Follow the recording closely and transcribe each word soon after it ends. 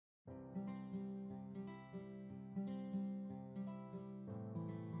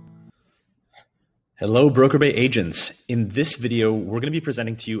Hello, BrokerBay agents. In this video, we're going to be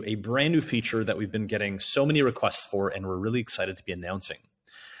presenting to you a brand new feature that we've been getting so many requests for, and we're really excited to be announcing.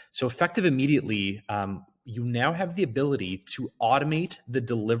 So effective immediately, you now have the ability to automate the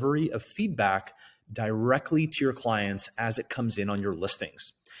delivery of feedback directly to your clients as it comes in on your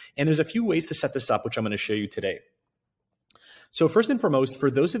listings. And there's a few ways to set this up, which I'm going to show you today. So first and foremost,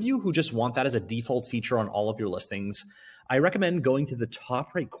 for those of you who just want that as a default feature on all of your listings, I recommend going to the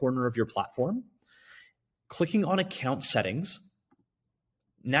top right corner of your platform, clicking on account settings,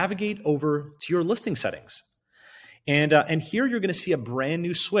 navigate over to your listing settings. And here you're going to see a brand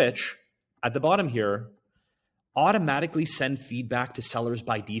new switch at the bottom here, automatically send feedback to sellers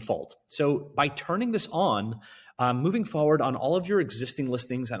by default. So by turning this on, moving forward on all of your existing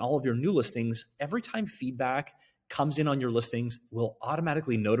listings and all of your new listings, every time feedback comes in on your listings, will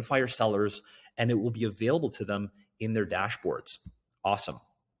automatically notify your sellers and it will be available to them in their dashboards. Awesome.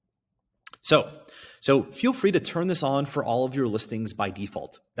 So feel free to turn this on for all of your listings by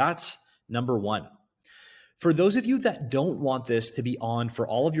default. That's number one. For those of you that don't want this to be on for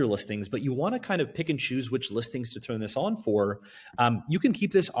all of your listings, but you want to kind of pick and choose which listings to turn this on for, you can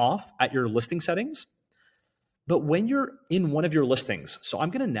keep this off at your listing settings. But when you're in one of your listings, so I'm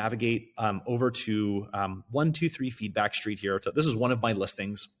going to navigate over to 123 Feedback Street here. So this is one of my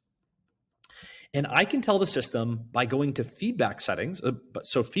listings. And I can tell the system by going to feedback settings,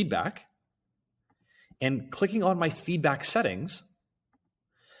 so feedback, and clicking on my feedback settings.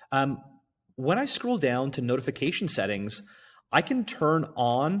 When I scroll down to notification settings, I can turn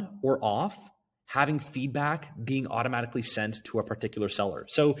on or off having feedback being automatically sent to a particular seller.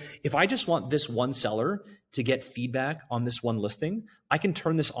 So if I just want this one seller to get feedback on this one listing, I can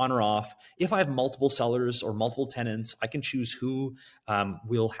turn this on or off. If I have multiple sellers or multiple tenants, I can choose who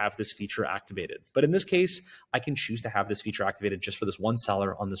will have this feature activated. But in this case, I can choose to have this feature activated just for this one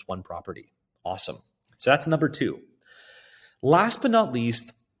seller on this one property. Awesome. So that's number two. Last but not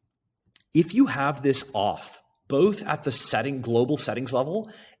least, if you have this off, both at the global settings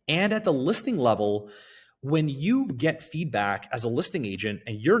level and at the listing level, when you get feedback as a listing agent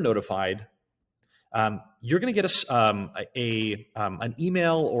and you're notified, you're going to get an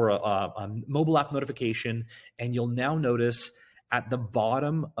email or a mobile app notification, and you'll now notice at the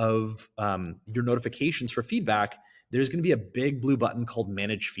bottom of your notifications for feedback, there's going to be a big blue button called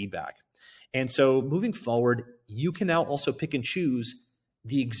Manage Feedback. And so moving forward, you can now also pick and choose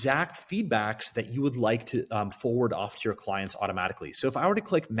the exact feedbacks that you would like to forward off to your clients automatically. So if I were to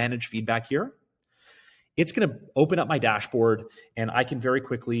click Manage Feedback here, it's going to open up my dashboard and I can very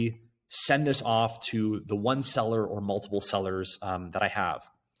quickly send this off to the one seller or multiple sellers that I have.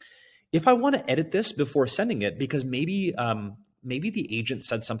 If I want to edit this before sending it, because maybe the agent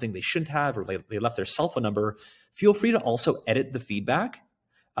said something they shouldn't have, or they left their cell phone number, feel free to also edit the feedback.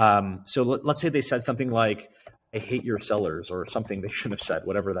 So let's say they said something like, I hate your sellers, or something they shouldn't have said,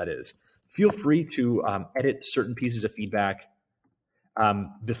 whatever that is. Feel free to edit certain pieces of feedback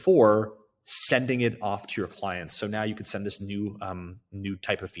before sending it off to your clients. So now you can send this new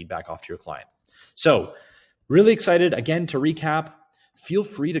type of feedback off to your client. So really excited. Again, to recap, feel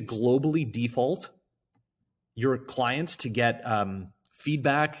free to globally default your clients to get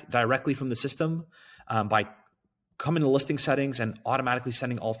feedback directly from the system by coming to listing settings and automatically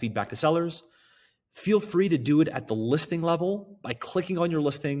sending all feedback to sellers. Feel free to do it at the listing level by clicking on your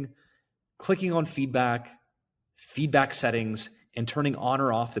listing, clicking on feedback settings, and turning on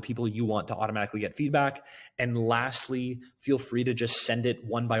or off the people you want to automatically get feedback. And lastly, feel free to just send it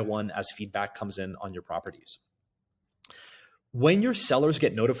one by one as feedback comes in on your properties. When your sellers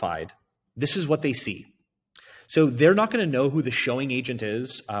get notified, this is what they see. So they're not going to know who the showing agent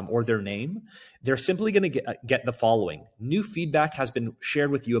is or their name. They're simply going to get the following. New feedback has been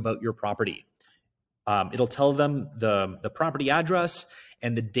shared with you about your property. It'll tell them the property address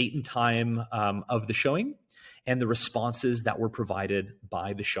and the date and time of the showing and the responses that were provided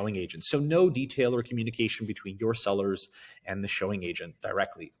by the showing agent. So no detail or communication between your sellers and the showing agent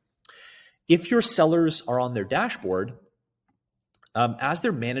directly. If your sellers are on their dashboard, as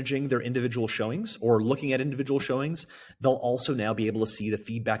they're managing their individual showings or looking at individual showings, they'll also now be able to see the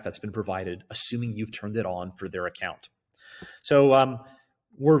feedback that's been provided, assuming you've turned it on for their account. So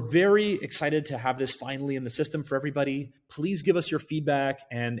we're very excited to have this finally in the system for everybody. Please give us your feedback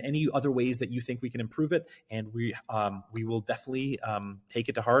and any other ways that you think we can improve it. And we will definitely take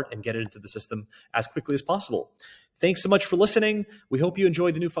it to heart and get it into the system as quickly as possible. Thanks so much for listening. We hope you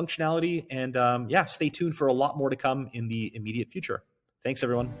enjoyed the new functionality, and yeah, stay tuned for a lot more to come in the immediate future. Thanks,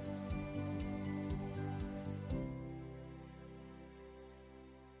 everyone.